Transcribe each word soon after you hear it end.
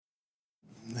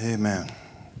Amen.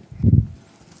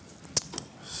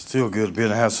 Still good to be in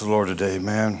the house of the Lord today,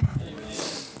 man.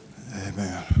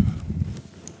 Amen.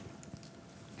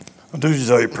 I'll do these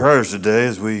all your prayers today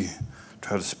as we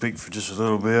try to speak for just a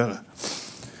little bit.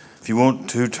 If you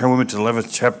want to, turn with me to the 11th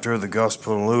chapter of the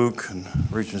Gospel of Luke and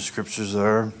read some scriptures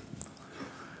there.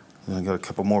 And I've got a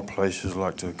couple more places I'd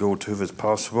like to go to if it's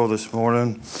possible this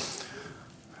morning.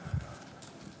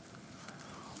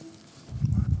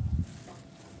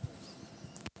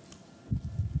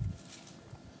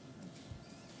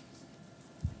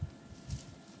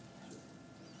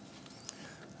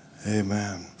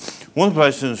 Amen. One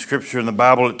place in the scripture in the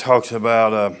Bible it talks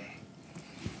about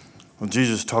when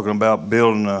Jesus is talking about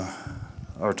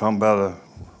talking about a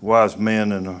wise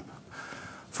man and a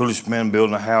foolish man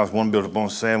building a house. One built upon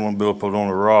sand, one built upon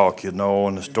a rock, and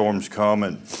the storms come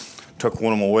and took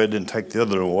one of them away, didn't take the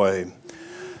other away.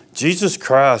 Jesus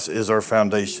Christ is our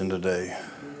foundation today.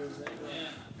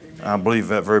 I believe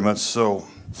that very much so.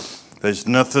 There's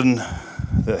nothing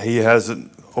that he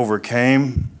hasn't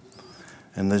overcame.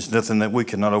 And there's nothing that we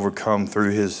cannot overcome through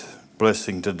his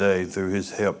blessing today, through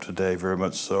his help today, very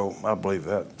much so. I believe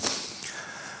that.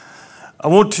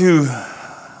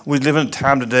 We live in a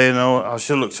time today, and I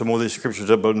should look some more of these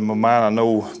scriptures up, but in my mind, I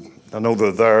know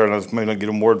they're there, and I may not get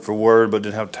them word for word, but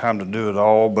didn't have time to do it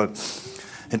all. But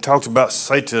it talks about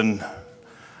Satan.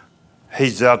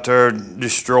 He's out there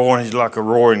destroying. He's like a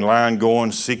roaring lion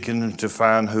going, seeking to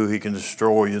find who he can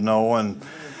destroy, and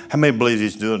how many believe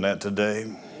he's doing that today?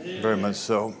 Very much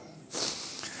so.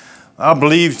 I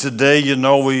believe today,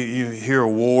 you hear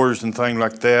wars and things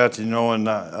like that, and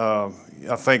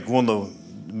I think one of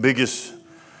the biggest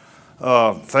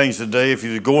things today, if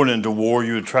you're going into war,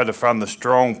 you would try to find the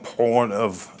strong point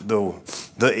of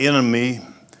the enemy,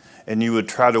 and you would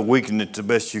try to weaken it the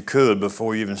best you could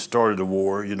before you even started the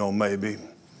war, maybe.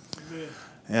 Yeah.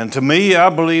 And to me, I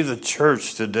believe the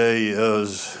church today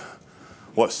is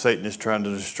what Satan is trying to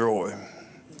destroy.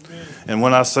 And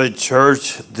when I say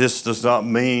church, this does not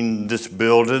mean this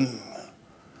building.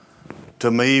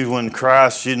 To me, when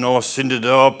Christ, ascended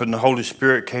up and the Holy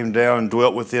Spirit came down and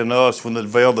dwelt within us, when the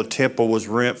veil of the temple was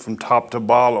rent from top to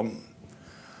bottom,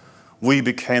 we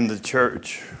became the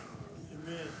church.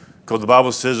 Because the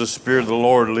Bible says the Spirit of the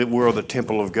Lord, we are the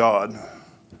temple of God.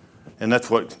 And that's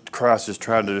what Christ is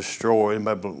trying to destroy.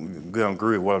 Anybody gonna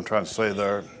agree with what I'm trying to say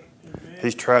there?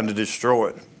 He's trying to destroy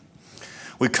it.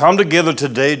 We come together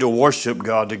today to worship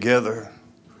God together.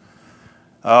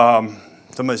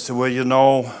 Somebody said,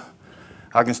 well,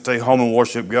 I can stay home and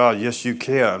worship God. Yes, you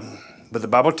can. But the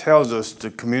Bible tells us to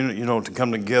to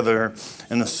come together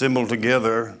and assemble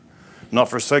together, not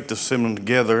forsake the assembling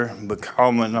together, but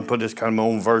come, and I put this kind of my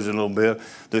own version a little bit,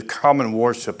 to come and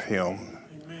worship Him.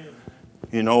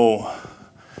 Amen.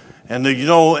 And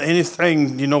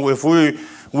anything, if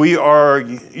we are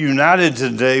united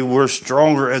today, we're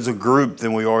stronger as a group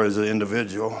than we are as an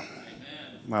individual. Amen.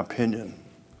 My opinion.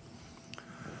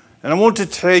 And I want to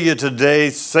tell you today,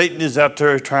 Satan is out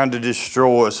there trying to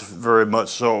destroy us very much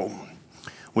so.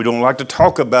 We don't like to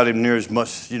talk about him near as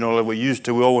much, like we used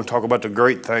to. We all want to talk about the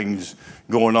great things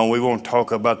going on. We want to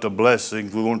talk about the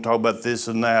blessings. We want to talk about this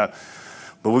and that.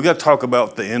 But we got to talk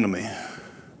about the enemy.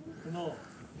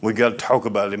 We got to talk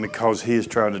about him because he is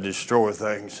trying to destroy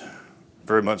things.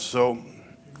 Very much so. Amen.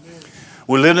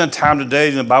 We live in a time today,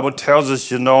 and the Bible tells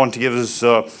us, and to give us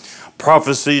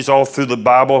prophecies all through the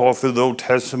Bible, all through the Old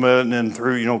Testament, and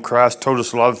through, Christ told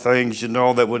us a lot of things,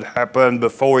 that would happen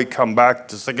before he come back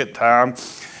the second time.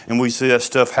 And we see that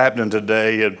stuff happening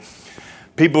today. And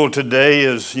people today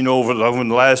over the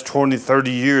last 20,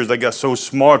 30 years, they got so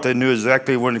smart, they knew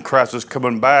exactly when Christ was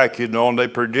coming back, and they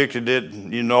predicted it,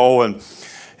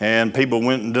 and people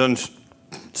went and done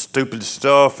stupid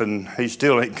stuff, and he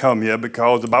still ain't come yet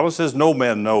because the Bible says no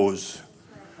man knows.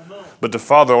 But the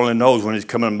Father only knows when he's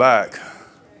coming back.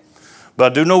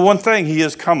 But I do know one thing, he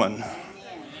is coming.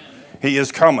 He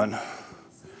is coming.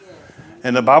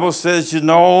 And the Bible says, we're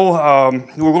going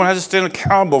to have to stand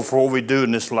accountable for what we do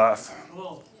in this life.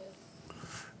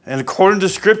 And according to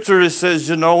Scripture, it says,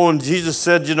 and Jesus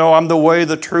said, I'm the way,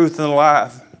 the truth, and the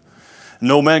life.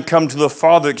 No man come to the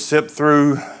Father except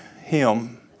through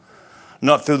him.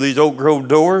 Not through these Oak Grove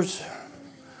doors,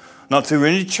 not through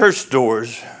any church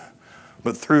doors,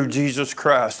 but through Jesus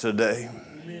Christ today.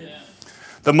 Amen.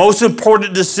 The most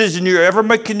important decision you ever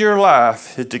make in your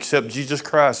life is to accept Jesus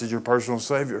Christ as your personal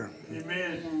Savior.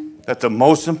 Amen. That's the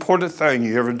most important thing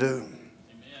you ever do.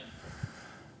 Amen.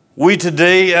 We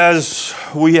today, as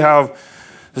we have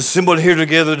assembled here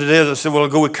together today, as I said,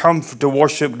 we come to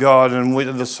worship God, and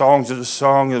the songs that were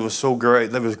sung, it was so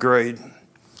great. That was great.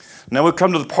 Now we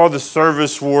come to the part of the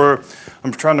service where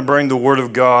I'm trying to bring the Word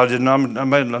of God, and I'm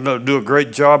going to do a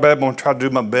great job at it. I'm going to try to do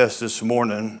my best this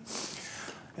morning.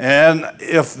 And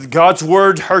if God's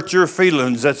Word hurts your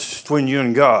feelings, that's between you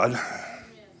and God.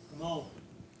 Come on.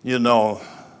 You know,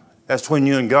 that's between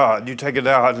you and God. You take it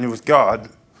out and with God,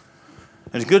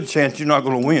 there's a good chance you're not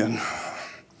going to win.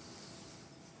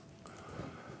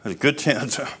 There's a good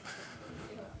chance.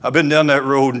 I've been down that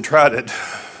road and tried it.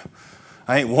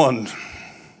 I ain't won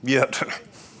yet.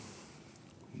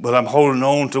 But I'm holding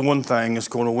on to one thing that's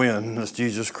going to win, and that's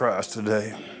Jesus Christ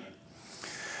today.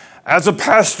 As a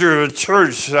pastor of a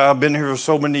church, I've been here for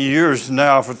so many years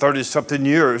now, for 30-something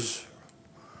years.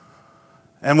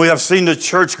 And we have seen the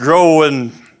church grow,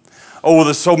 and over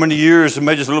the so many years, and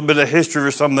maybe just a little bit of history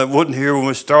for some that wasn't here when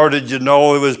we started. You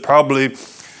know, it was probably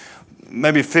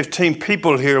maybe 15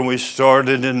 people here when we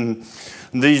started, and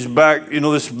these back, you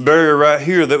know, this barrier right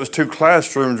here, that was 2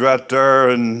 classrooms right there,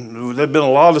 and there'd been a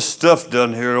lot of stuff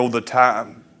done here over the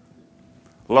time.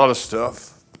 A lot of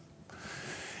stuff.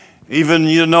 Even,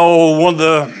 you know, one of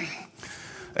the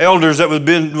elders that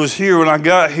was here when I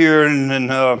got here,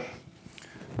 and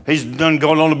he's done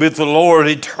going on a bit with the Lord.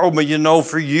 He told me, you know,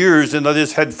 for years, and I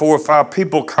just had 4 or 5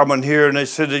 people coming here, and they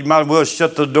said you might as well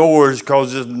shut the doors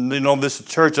because, you know, this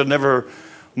church will never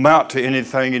amount to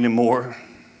anything anymore.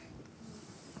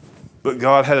 But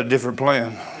God had a different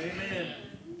plan. Amen.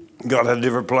 God had a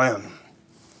different plan.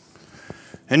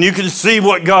 And you can see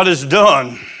what God has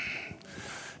done.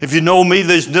 If you know me,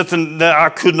 there's nothing that I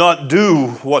could not do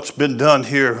what's been done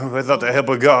here without the help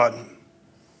of God.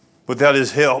 Without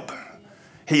His help.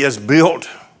 He has built.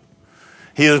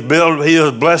 He has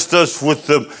blessed us with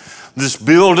this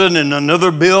building and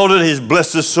another building. He's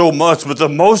blessed us so much. But the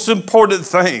most important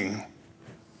thing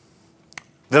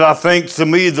that I think, to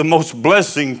me, the most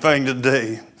blessing thing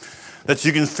today, that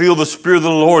you can feel the Spirit of the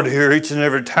Lord here each and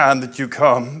every time that you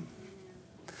come.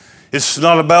 It's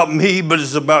not about me, but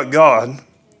it's about God.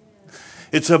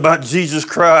 It's about Jesus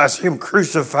Christ, Him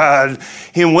crucified,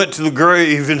 Him went to the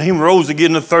grave, and Him rose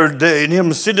again the 3rd day, and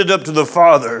Him ascended up to the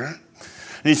Father. And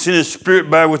He sent His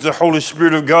Spirit back with the Holy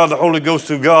Spirit of God, the Holy Ghost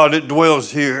of God. It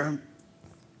dwells here.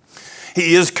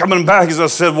 He is coming back, as I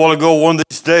said a while ago, one of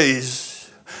these days.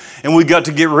 And we got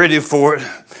to get ready for it.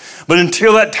 But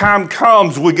until that time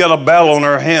comes, we got a battle on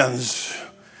our hands.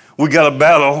 We got a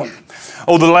battle.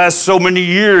 Oh, the last so many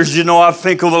years, you know, I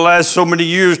think over the last so many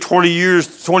years, 20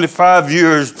 years, 25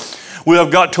 years, we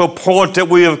have got to a point that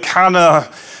we have kind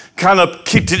of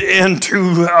kicked it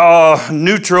into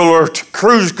neutral or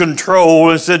cruise control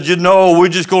and said, you know, we're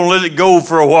just going to let it go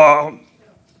for a while.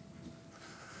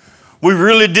 We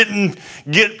really didn't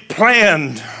get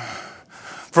planned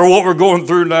for what we're going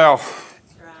through now.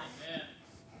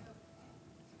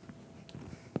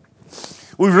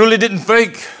 We really didn't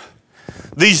think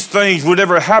these things would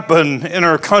ever happen in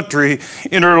our country,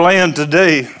 in our land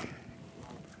today.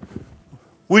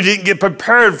 We didn't get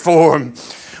prepared for them.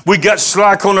 We got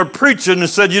slack on our preaching and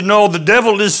said, you know, the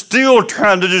devil is still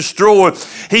trying to destroy.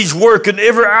 He's working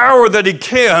every hour that he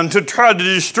can to try to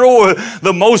destroy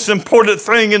the most important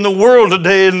thing in the world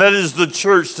today, and that is the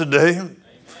church today. Amen.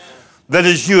 That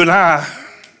is you and I.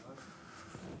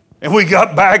 And we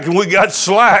got back and we got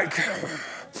slack.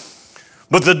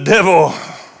 But the devil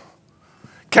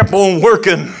kept on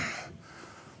working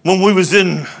when we was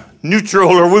in neutral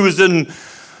or we was in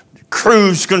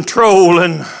cruise control,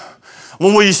 and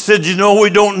when we said, you know, we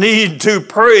don't need to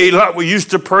pray like we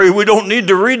used to pray. We don't need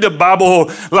to read the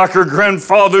Bible like our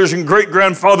grandfathers and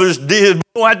great-grandfathers did.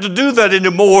 We don't have to do that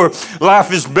anymore.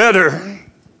 Life is better.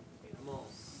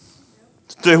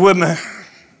 Stay with me.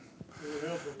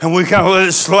 And we kind of let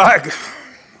it slack.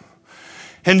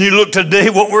 And you look today,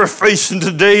 what we're facing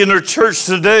today in our church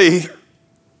today,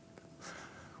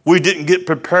 we didn't get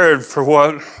prepared for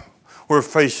what we're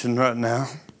facing right now.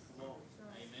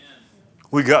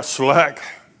 We got slack.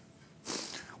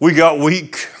 We got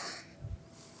weak.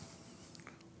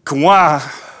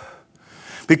 Why?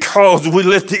 Because we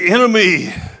let the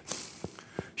enemy,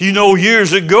 you know,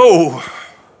 years ago,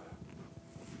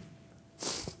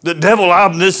 the devil,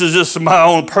 this is just my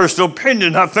own personal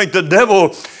opinion, I think the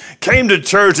devil came to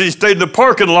church and he stayed in the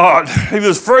parking lot. He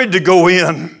was afraid to go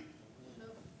in.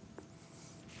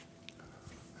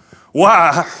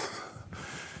 Why?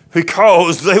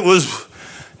 Because there was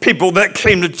people that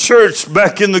came to church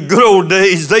back in the good old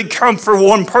days. They come for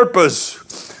one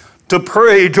purpose: to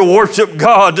pray, to worship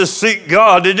God, to seek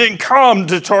God. They didn't come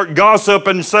to start gossip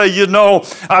and say, you know,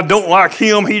 I don't like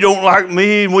him, he don't like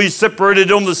me, and we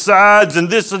separated on the sides and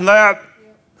this and that.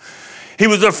 He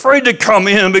was afraid to come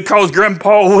in because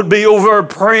Grandpa would be over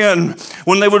praying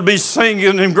when they would be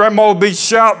singing and Grandma would be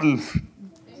shouting.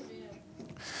 Amen.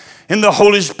 And the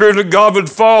Holy Spirit of God would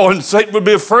fall and Satan would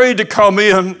be afraid to come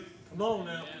in. Come on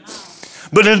now.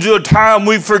 But into a time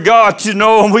we forgot,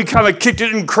 and we kind of kicked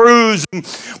it in cruise and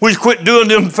we quit doing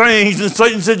them things. And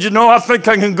Satan said, I think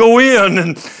I can go in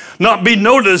and not be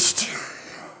noticed.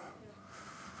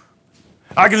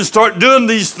 I can start doing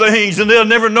these things and they'll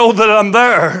never know that I'm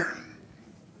there.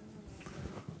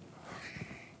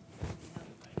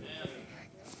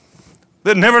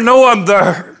 They'll never know I'm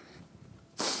there.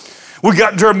 We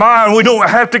got to our mind, we don't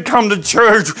have to come to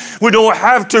church. We don't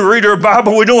have to read our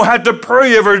Bible. We don't have to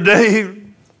pray every day.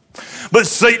 But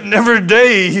Satan every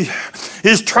day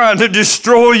is trying to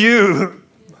destroy you.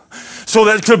 So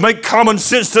that could make common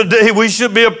sense today. We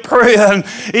should be praying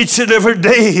each and every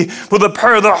day for the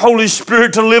power of the Holy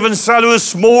Spirit to live inside of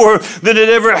us more than it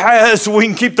ever has, so we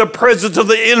can keep the presence of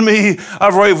the enemy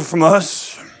away from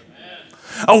us.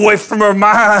 Away from our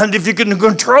mind. If you can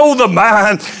control the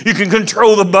mind, you can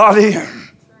control the body.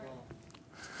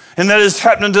 And that is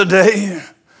happening today.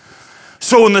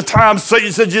 So in the time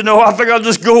Satan said, I think I'll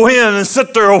just go in and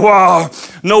sit there a while.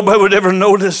 Nobody would ever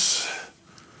notice.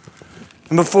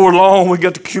 And before long, we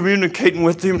got to communicating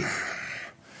with him.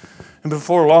 And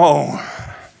before long,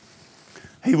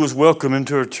 he was welcome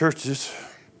into our churches.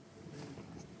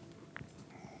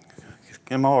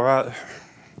 Am I all right?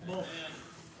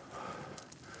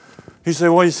 He said,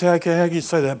 well, you say, how can you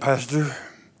say that, Pastor?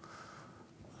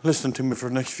 Listen to me for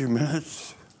the next few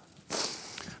minutes.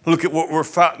 Look at what we're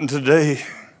fighting today.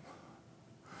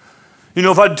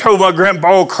 If I'd told my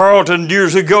grandpa Carlton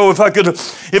years ago, if I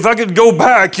could go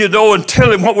back, and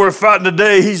tell him what we're fighting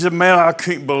today, he said, man, I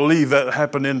can't believe that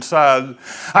happened inside.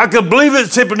 I could believe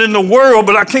it's happening in the world,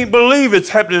 but I can't believe it's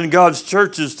happening in God's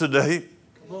churches today.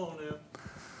 Come on now.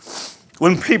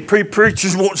 When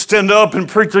preachers won't stand up and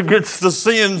preach against the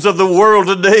sins of the world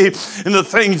today and the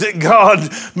things that God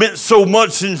meant so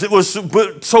much and it was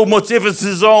put so much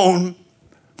emphasis on.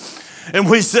 And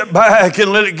we sit back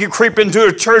and let it creep into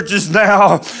our churches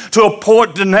now to a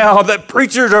point now that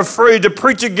preachers are afraid to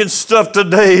preach against stuff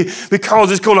today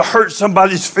because it's going to hurt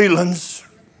somebody's feelings.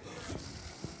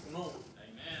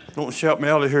 Don't shout me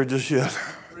out of here just yet.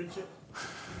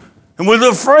 And we're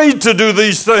afraid to do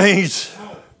these things.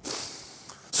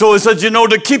 So he said,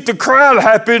 to keep the crowd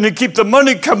happy and to keep the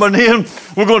money coming in,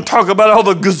 we're going to talk about all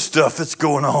the good stuff that's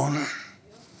going on.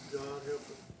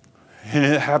 And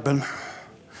it happened.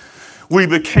 We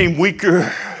became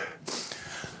weaker.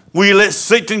 We let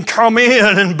Satan come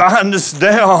in and bind us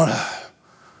down.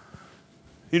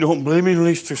 You don't believe me?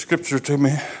 Release the scripture to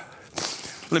me.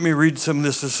 Let me read some of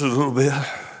this just a little bit.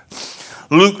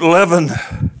 Luke 11,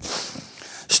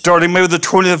 starting maybe the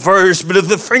 20th verse. But if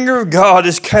the finger of God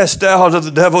is cast out of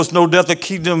the devils, no doubt the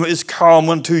kingdom is come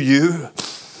unto you.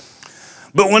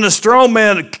 But when a strong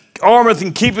man armeth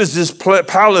and keepeth his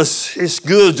palace, his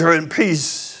goods are in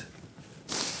peace.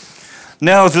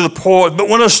 Now to the point, but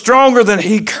when a stronger than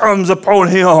he comes upon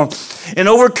him and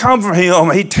overcome from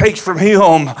him, he takes from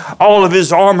him all of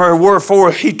his armor,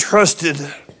 wherefore he trusted.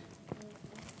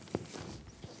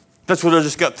 That's what I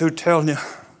just got through telling you.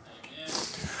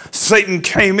 Satan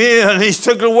came in and he's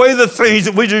taken away the things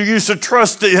that we used to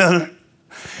trust in,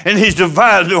 and he's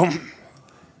divided them.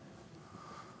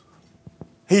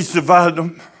 He's divided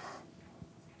them.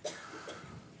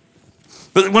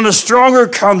 But when a stronger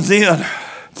comes in,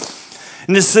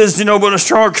 and it says, when a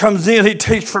stronger comes in, he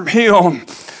takes from him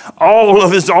all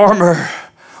of his armor,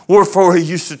 wherefore he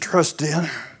used to trust in.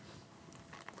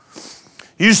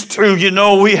 Used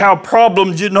to, we have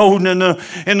problems, in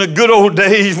the good old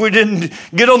days, we didn't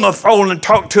get on the phone and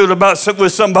talk to it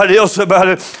with somebody else about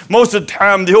it. Most of the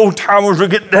time, the old timers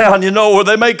would get down, or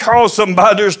they may call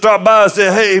somebody or stop by and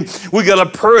say, hey, we got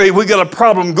to pray, we got a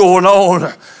problem going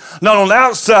on. Not on the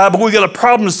outside, but we got a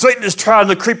problem. Satan is trying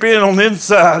to creep in on the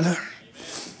inside.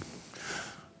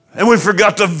 And we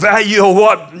forgot the value of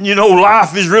what,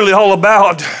 life is really all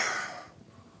about.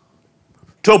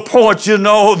 To a point,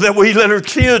 that we let our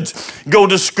kids go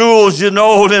to schools, and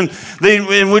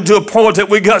they went to a point that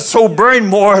we got so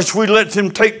brainwashed, we let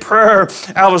them take prayer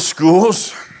out of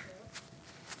schools.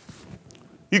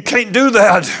 You can't do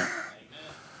that.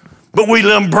 But we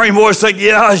let them brainwash, say,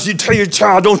 you tell your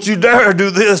child, don't you dare do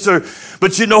this.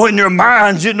 But in your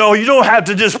mind, you don't have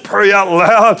to just pray out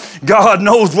loud. God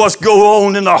knows what's going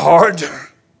on in the heart.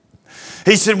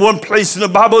 He said one place in the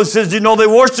Bible, it says, they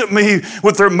worship me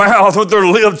with their mouth, with their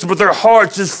lips, but their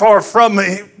hearts is far from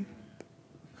me.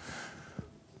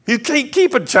 You can't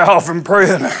keep a child from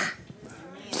praying.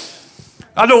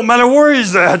 I don't matter where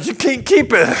he's at, you can't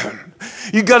keep it.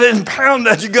 You got to impound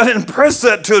that. You got to impress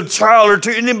that to a child or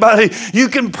to anybody. You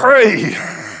can pray.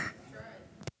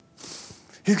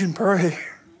 You can pray.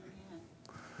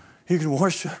 You can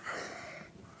worship.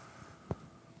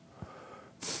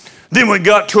 Then we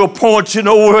got to a point,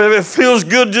 where if it feels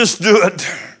good, just do it.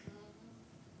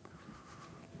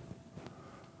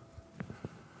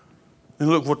 And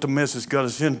look what the mess has got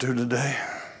us into today.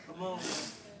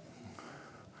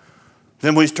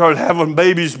 Then we started having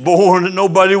babies born that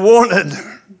nobody wanted.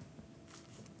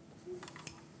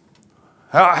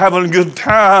 Out having a good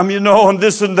time, and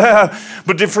this and that.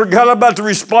 But they forgot about the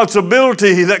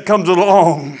responsibility that comes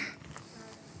along.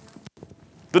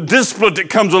 The discipline that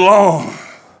comes along.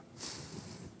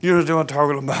 You know what I'm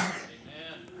talking about?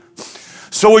 Amen.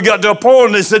 So we got to a point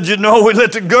and they said, we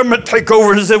let the government take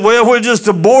over and said, well, we're just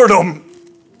abort them.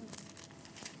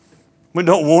 We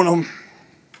don't want them.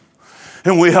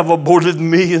 And we have aborted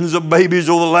millions of babies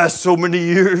over the last so many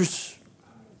years.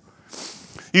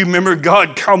 You remember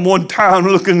God come one time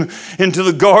looking into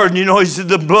the garden, he said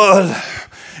the blood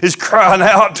is crying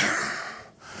out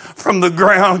from the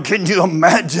ground. Can you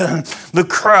imagine the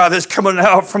cry that's coming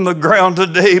out from the ground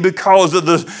today because of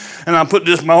and I put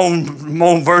this my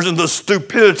own version, the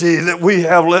stupidity that we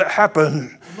have let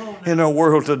happen in our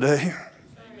world today.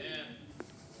 Amen.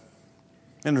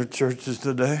 In our churches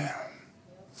today.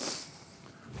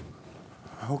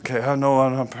 Okay, I know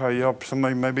I'm probably y'all,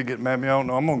 somebody maybe get mad at me. I don't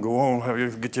know. I'm going to go on. How you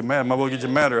get you mad? Am I going to get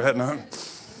you madder, hadn't I?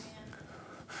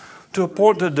 To a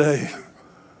point today,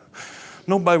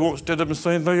 nobody won't stand up and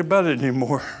say anything about it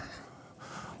anymore.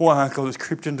 Why? Because it's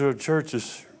creeped into our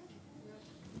churches.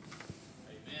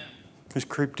 Amen. It's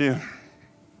creeped in.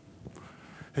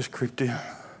 It's creeped in.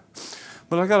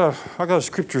 But I got a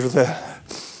scripture for that.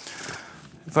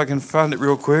 If I can find it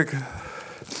real quick.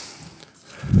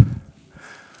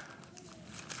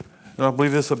 And I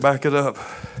believe this will back it up.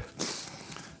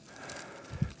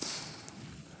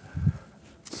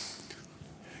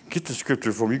 Get the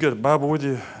scripture for me. You got a Bible with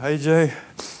you, AJ?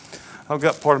 I've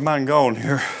got part of mine gone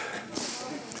here.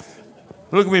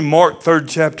 Look at me, Mark 3rd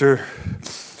chapter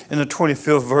in the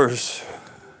 25th verse.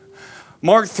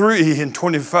 Mark 3 and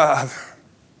 25.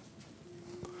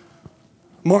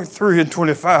 Mark 3 and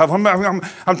 25.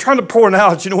 I'm trying to point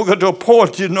out, we got to a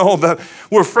point, that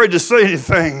we're afraid to say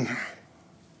anything.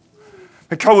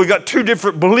 Because we got two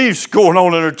different beliefs going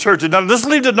on in our church. Now, let's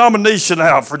leave denomination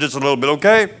out for just a little bit,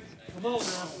 okay? Come on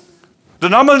now.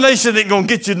 Denomination ain't going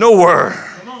to get you nowhere.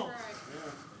 Come on.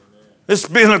 It's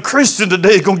being a Christian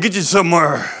today is going to get you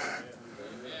somewhere.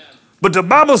 Amen. But the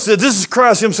Bible said, this is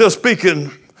Christ himself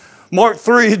speaking. Mark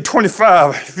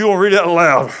 3:25, if you want to read it out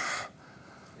loud.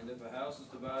 And if a house is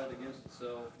divided against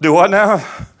itself. Do what now? If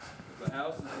a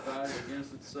house is divided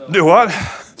against itself. Do what?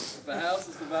 If a house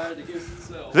is divided against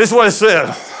itself. This is what it said.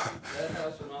 That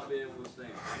house will not be able to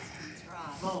stand.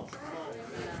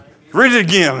 Read it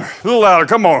again. A little louder.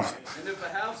 Come on. And if a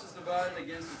house is divided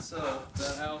against itself,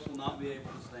 that house will not be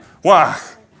able to stand. Why?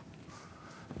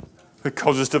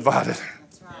 Because it's divided.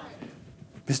 That's right.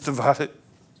 It's divided.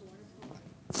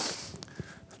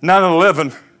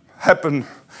 9/11 happened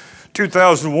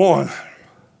 2001.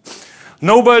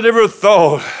 Nobody ever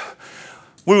thought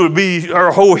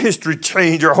our whole history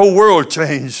changed, our whole world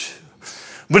changed.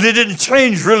 But it didn't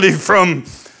change really from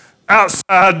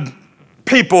outside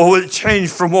people. It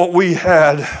changed from what we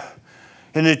had.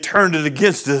 And they turned it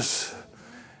against us.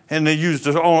 And they used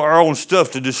our own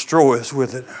stuff to destroy us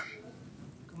with it.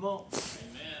 Come on.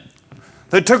 Amen.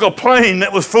 They took a plane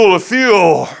that was full of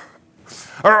fuel,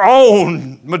 our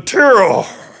own material,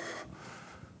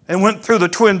 and went through the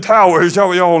Twin Towers.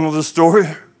 Y'all know the story.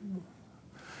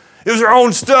 It was our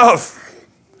own stuff.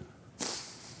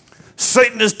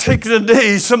 Satan has taken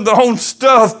today some of their own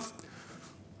stuff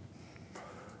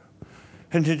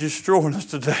and he's destroying us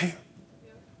today.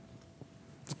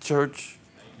 The church.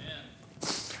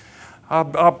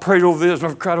 I prayed over this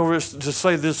and I've cried over this to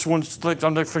say this one thing.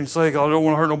 I'm not going to say I don't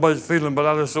want to hurt nobody's feeling, but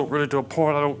I just don't really to a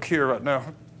point I don't care right now.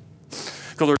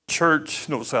 Because our church,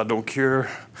 don't say I don't care.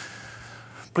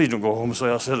 Please don't go home and say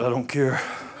I said I don't care.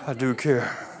 I do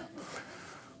care.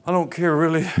 I don't care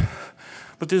really,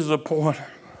 but this is a point.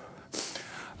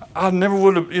 I never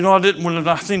would have, I didn't, when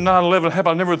I seen 9/11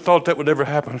 happen, I never thought that would ever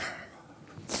happen.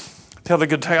 How they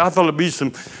could take, I thought it'd be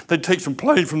they'd take some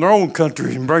planes from their own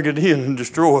country and bring it in and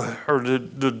destroy it, or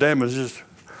the damages,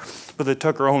 but they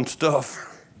took our own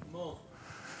stuff.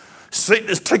 Satan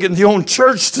is taking the own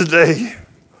church today.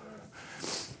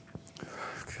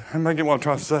 I'm making what I'm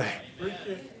trying to say.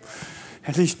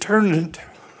 And he's turning it.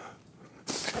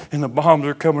 And the bombs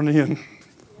are coming in.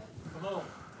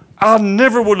 I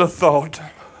never would have thought.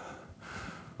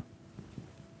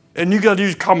 And you got to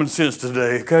use common sense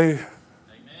today, okay? Amen.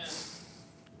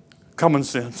 Common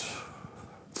sense.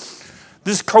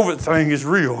 This COVID thing is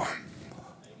real. Amen.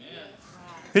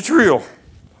 It's real.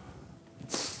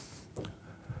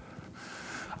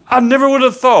 I never would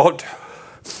have thought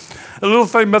a little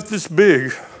thing about this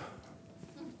big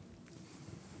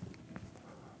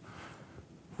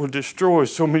would destroy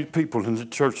so many people in the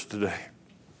church today.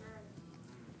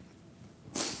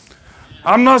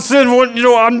 I'm not saying what,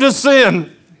 I'm just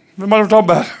saying, no matter what I'm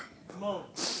talking about.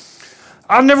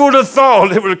 I never would have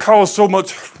thought it would have caused so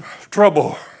much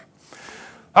trouble.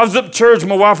 I was at church,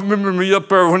 my wife remembered me up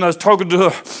there when I was talking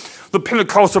to the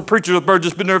Pentecostal preacher up there,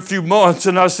 just been there a few months,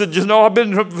 and I said, I've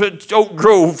been at Oak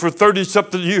Grove for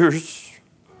 30-something years,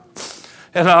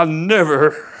 and I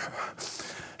never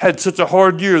had such a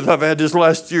hard year that I've had this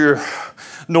last year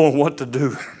knowing what to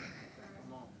do.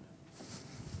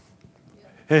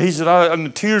 And he said, and the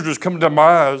tears was coming down my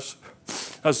eyes.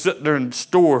 I was sitting there in the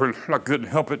store, and I couldn't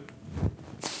help it.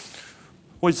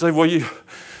 Well, he'd say,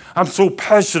 I'm so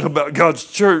passionate about God's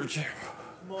church.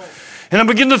 And I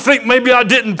began to think maybe I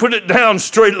didn't put it down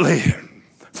straightly.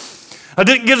 I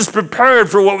didn't get us prepared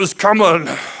for what was coming.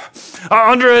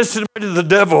 I underestimated the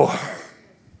devil.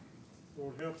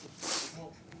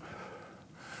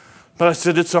 But I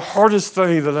said, it's the hardest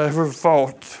thing that I ever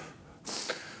fought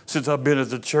since I've been at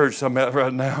the church I'm at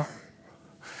right now.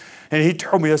 And he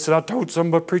told me, I told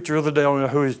some preacher the other day, I don't know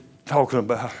who he's talking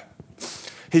about.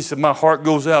 He said, my heart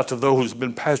goes out to those who've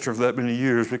been pastoring for that many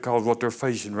years because of what they're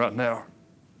facing right now.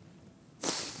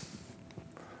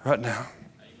 Right now.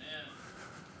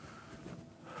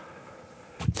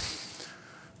 Amen.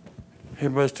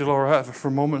 Everybody still all right for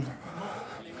a moment?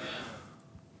 Amen.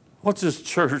 What's this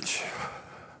church?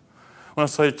 When I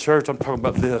say church, I'm talking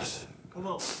about this. Come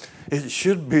on. It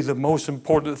should be the most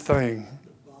important thing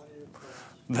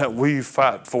that we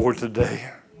fight for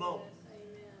today.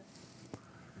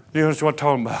 Do you understand what I'm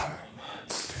talking about?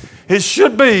 It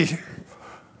should be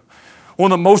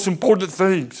one of the most important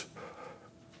things.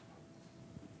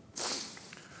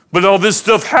 But all this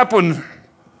stuff happened.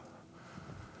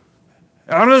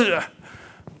 I'll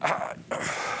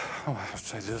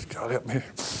say this, God help me.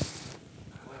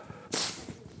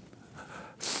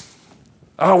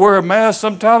 I wear a mask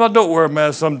sometimes, I don't wear a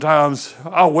mask sometimes.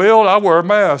 I wear a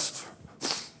mask.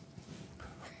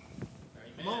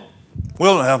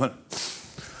 Well, I haven't.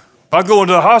 If I go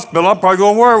into the hospital, I'm probably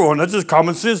going to wear one. That's just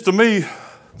common sense to me.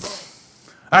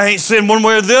 I ain't saying one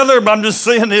way or the other, but I'm just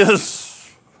saying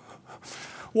this.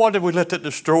 Why did we let that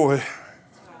destroy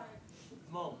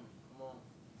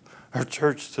our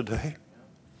church today?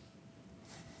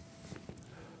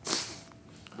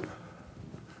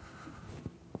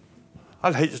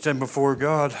 I'd hate to stand before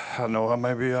God. I know I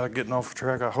may be getting off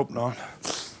track. I hope not.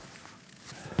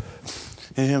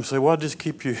 And him say, "Why just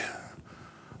keep you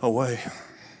away?"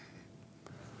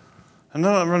 And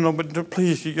no, but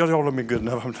please, y'all let me good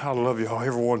enough. I love y'all.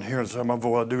 Everyone here inside my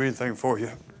voice, I'll do anything for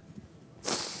you.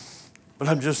 But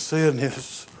I'm just saying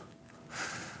this.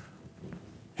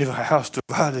 If a house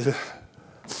divided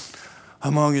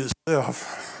among itself,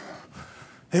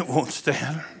 it won't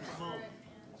stand.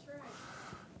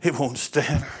 It won't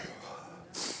stand.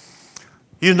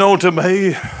 To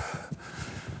me,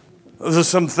 there's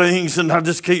some things, and I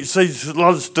just can't say a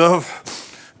lot of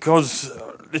stuff because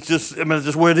it's just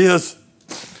the way it is.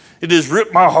 It has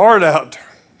ripped my heart out.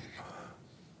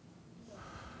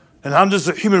 And I'm just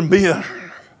a human being.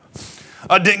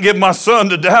 I didn't give my son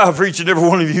to die for each and every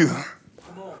one of you.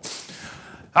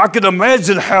 I can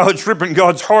imagine how it's ripping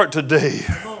God's heart today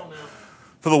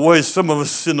for the way some of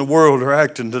us in the world are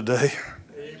acting today.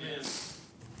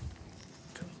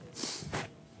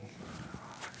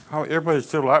 How everybody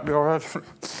still like me all right?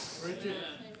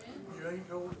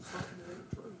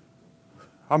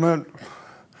 I mean,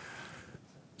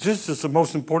 this is the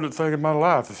most important thing in my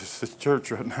life. Is this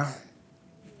church right now.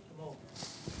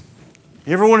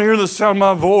 Everyone hearing the sound of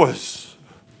my voice,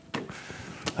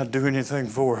 I'd do anything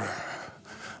for her,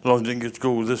 as long as it didn't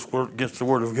go with this word against the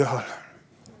word of God.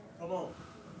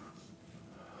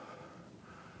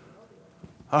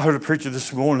 I heard a preacher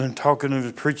this morning talking. He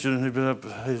was preaching, and he'd been up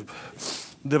his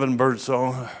Devin Bird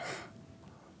song.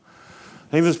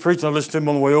 He was preaching. I listened to him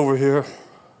on the way over here.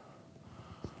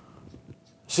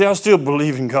 See, I still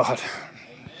believe in God.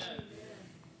 Amen.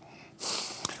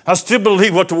 I still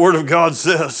believe what the Word of God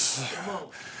says.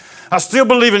 I still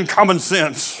believe in common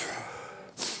sense.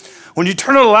 When you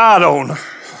turn a light on,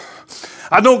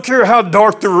 I don't care how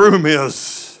dark the room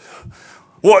is,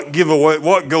 what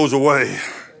goes away.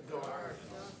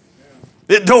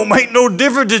 It don't make no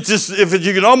difference. It's just, if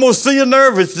you can almost see a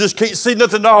nerve, it just can't see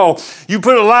nothing at all. You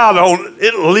put a light on,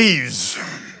 it leaves.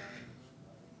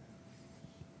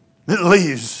 It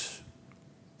leaves.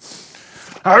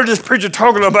 I heard this preacher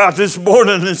talking about this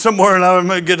morning and somewhere, and I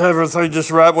may get everything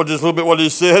just right, just a little bit what he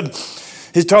said.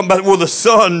 He's talking about the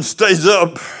sun stays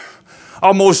up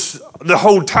almost the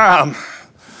whole time,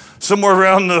 somewhere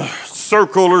around the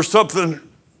circle or something.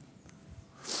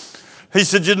 He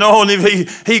said, you know, and he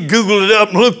Googled it up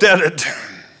and looked at it.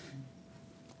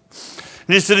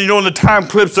 And he said, you know, in the time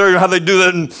clips there, how they do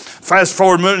that and fast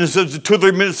forward a minute, and it says 2 or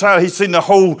 3 minutes out, he's seen the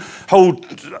whole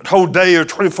day or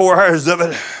 24 hours of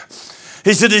it.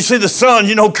 He said, you see the sun,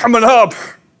 you know, coming up.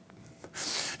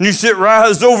 And you see it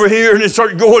rise over here and it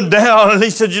started going down. And he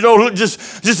said, you know, look,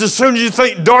 just as soon as you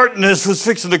think darkness was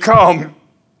fixing to come,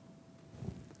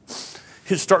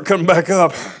 it'd start coming back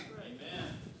up.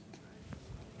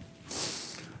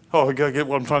 Oh, you got to get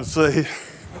what I'm trying to say.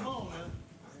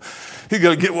 You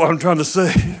got to get what I'm trying to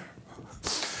say.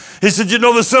 He said, you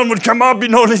know, the sun would come up, you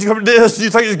know, and he's going to this, and you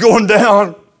think it's going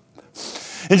down.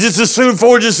 And just as soon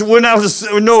before it just went out,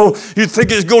 you know, you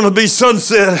think it's going to be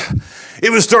sunset, it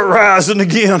would start rising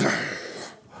again.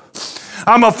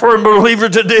 I'm a firm believer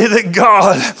today that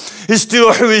God is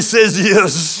still who he says he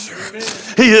is.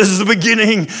 He is the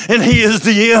beginning and he is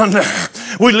the end.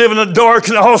 We live in a dark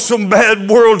and awesome bad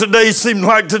world today, seems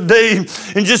like today.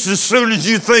 And just as soon as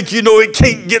you think, you know, it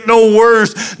can't get no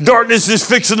worse, darkness is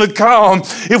fixing to come.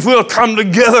 If we'll come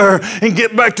together and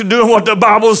get back to doing what the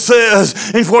Bible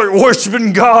says and for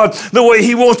worshiping God the way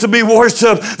he wants to be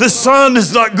worshiped, the sun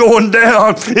is not going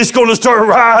down. It's going to start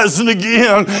rising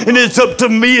again. And it's up to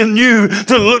me and you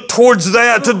to look towards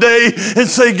that today and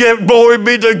say, glory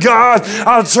be to God.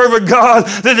 I serve a God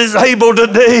that is able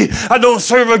today. I don't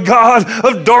serve a God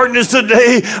of darkness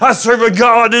today. I serve a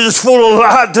God that is full of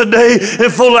light today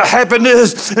and full of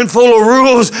happiness and full of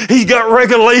rules. He's got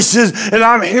regulations, and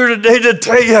I'm here today to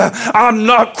tell you I'm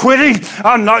not quitting.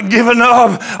 I'm not giving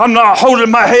up. I'm not holding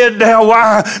my head down.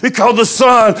 Why? Because the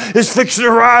sun is fixing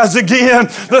to rise again.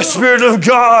 The Spirit of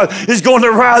God is going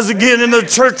to rise again in the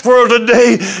church world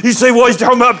today. You say, well, he's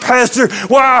talking about pastor.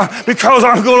 Why? Because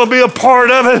I'm going to be a part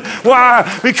of it.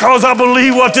 Why? Because I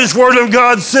believe what this Word of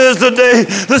God says today.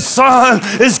 The sun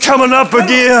is coming up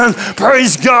again.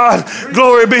 Praise God.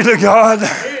 Glory be to God.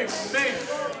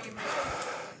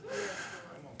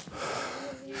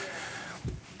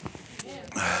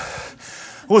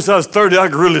 Once I was 30, I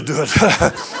could really do it.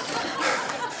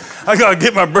 I got to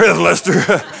get my breath,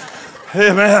 Lester.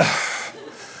 Amen.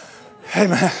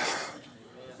 Amen.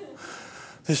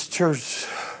 This church,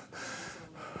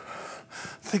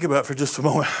 think about it for just a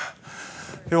moment.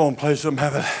 You want to play some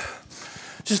heaven?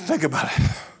 Just think about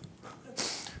it.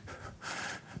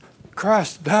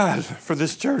 Christ died for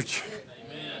this church.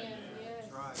 Amen.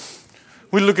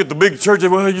 We look at the big church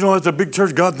and, well, you know, it's a big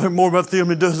church. God thinks more about them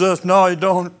than he does us. No, he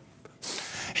don't.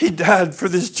 He died for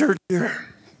this church here.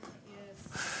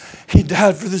 He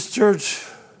died for this church.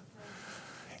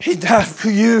 He died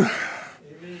for you.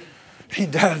 He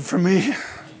died for me.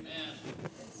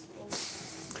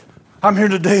 I'm here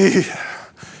today.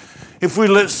 If we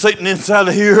let Satan inside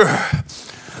of here,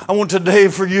 I want today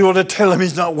for you to tell him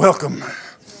he's not welcome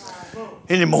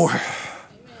anymore.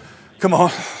 Come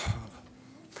on.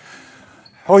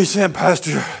 Oh, he's saying,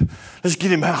 Pastor, let's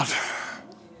get him out.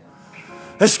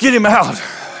 Let's get him out.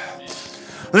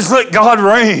 Let's let God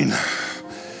reign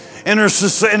in our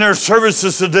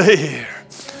services today.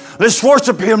 Let's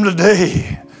worship him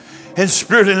today in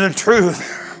spirit and in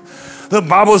truth. The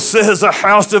Bible says a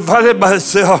house divided by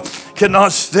itself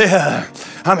cannot stand.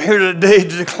 I'm here today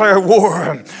to declare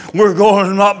war. We're going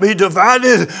to not be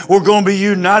divided. We're going to be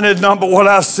united, not by what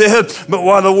I said, but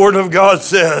what the Word of God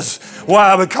says.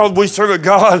 Why? Because we serve a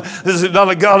God that is not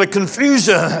a God of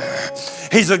confusion.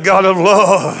 He's a God of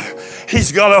love.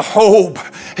 He's got a hope.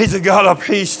 He's a God of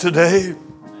peace today.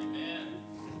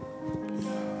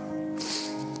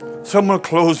 So I'm going to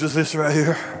close with this right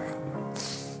here.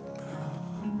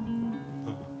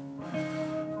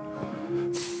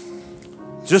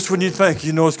 Just when you think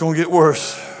you know it's going to get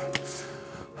worse,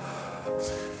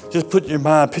 just put in your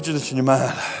mind, picture this in your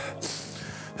mind.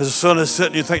 As the sun is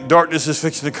setting, you think darkness is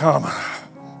fixing to come.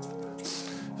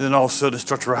 Then all of a sudden it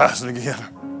starts rising again.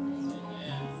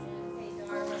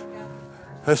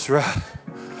 That's right.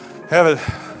 Have it.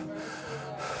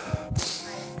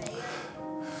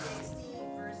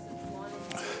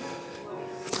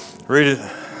 Read it.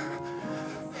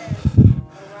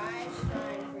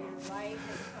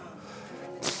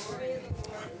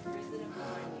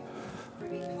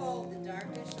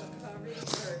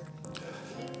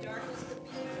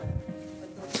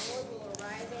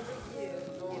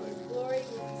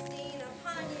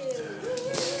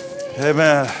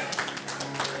 Amen.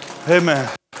 Amen.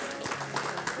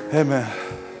 Amen.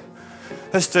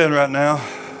 Let's stand right now.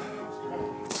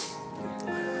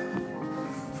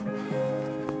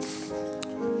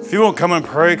 If you won't come and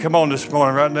pray, come on this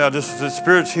morning right now. Just the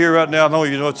Spirit's here right now. I know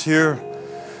you know it's here.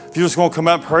 If you just want to come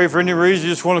out and pray for any reason,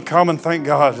 you just want to come and thank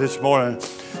God this morning,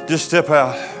 just step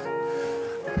out.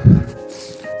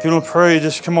 If you want to pray,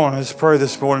 just come on. Let's pray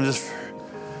this morning. Just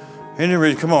for any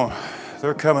reason, come on.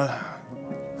 They're coming.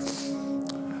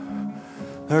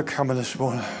 They're coming this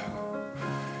morning.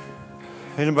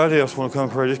 Anybody else want to come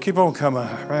and pray? Just keep on coming.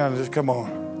 Man, just come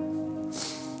on.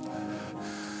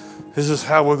 This is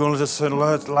how we're going to just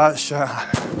let light shine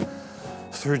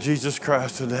through Jesus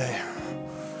Christ today.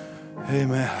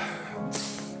 Amen.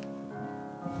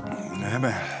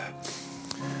 Amen.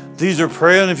 These are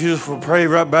praying. If you just will pray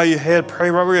right by your head, pray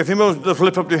right where you're. If you want to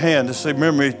lift up your hand, just say,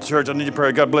 remember me, church, I need you to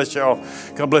pray. God bless y'all.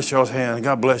 God bless y'all's hand.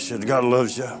 God bless you. God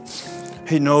loves you.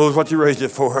 He knows what you raised it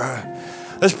for.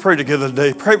 Let's pray together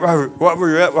today. Pray right where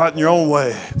you're at, right in your own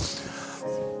way.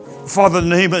 Father, in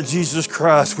the name of Jesus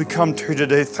Christ, we come to you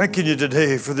today, thanking you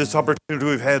today for this opportunity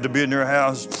we've had to be in your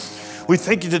house. We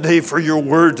thank you today for your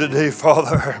word today,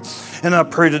 Father. And I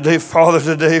pray today, Father,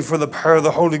 today for the power of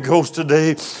the Holy Ghost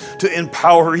today to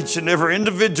empower each and every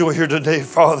individual here today,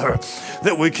 Father,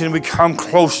 that we can become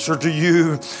closer to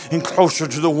you and closer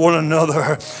to the one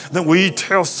another, that we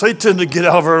tell Satan to get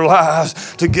out of our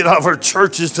lives, to get out of our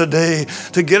churches today,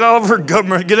 to get out of our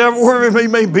government, get out of wherever he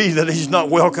may be, that he's not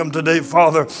welcome today,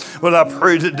 Father. But I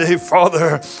pray today,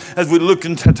 Father, as we look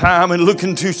into time and look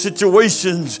into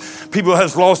situations, people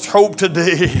has lost hope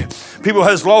today. People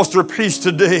has lost their peace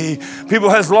today. People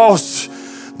has lost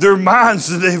their minds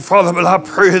today, Father, but I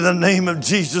pray in the name of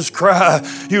Jesus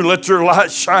Christ, you let your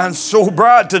light shine so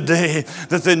bright today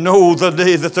that they know the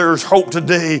day that there's hope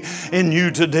today in you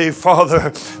today, Father,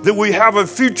 that we have a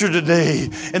future today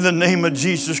in the name of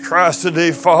Jesus Christ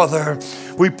today, Father.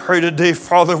 We pray today,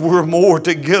 Father, we're more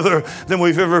together than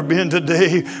we've ever been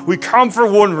today. We come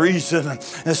for one reason, and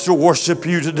it's to worship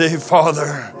you today,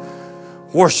 Father.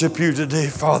 Worship you today,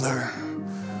 Father.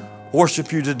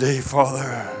 Worship you today,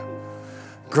 Father.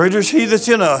 Greater is he that's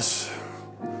in us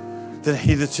than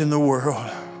he that's in the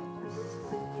world.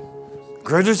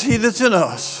 Greater is he that's in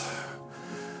us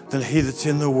than he that's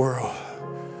in the world.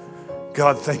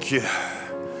 God, thank you.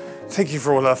 Thank you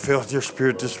for what I felt in your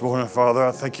spirit this morning, Father.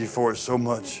 I thank you for it so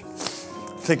much.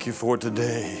 Thank you for it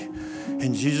today.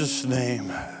 In Jesus'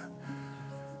 name,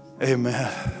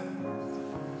 amen.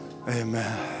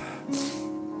 Amen.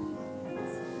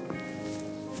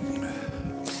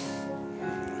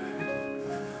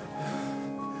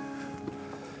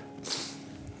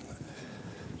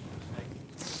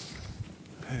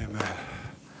 Amen.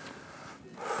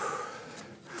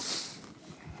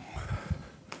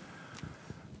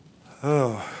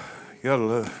 Oh,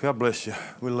 God bless you.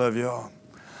 We love y'all.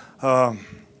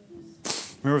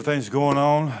 Remember things going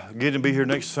on. Get to be here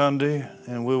next Sunday,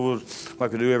 and we will,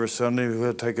 like we do every Sunday,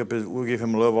 we'll give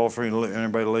him a love offering and let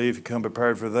everybody leave. You come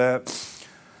prepared for that.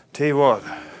 Tell you what,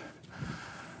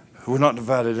 we're not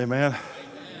divided. Amen.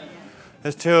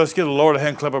 Let's give the Lord a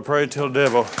hand clap of praise. Tell the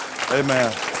devil,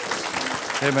 amen.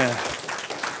 Amen.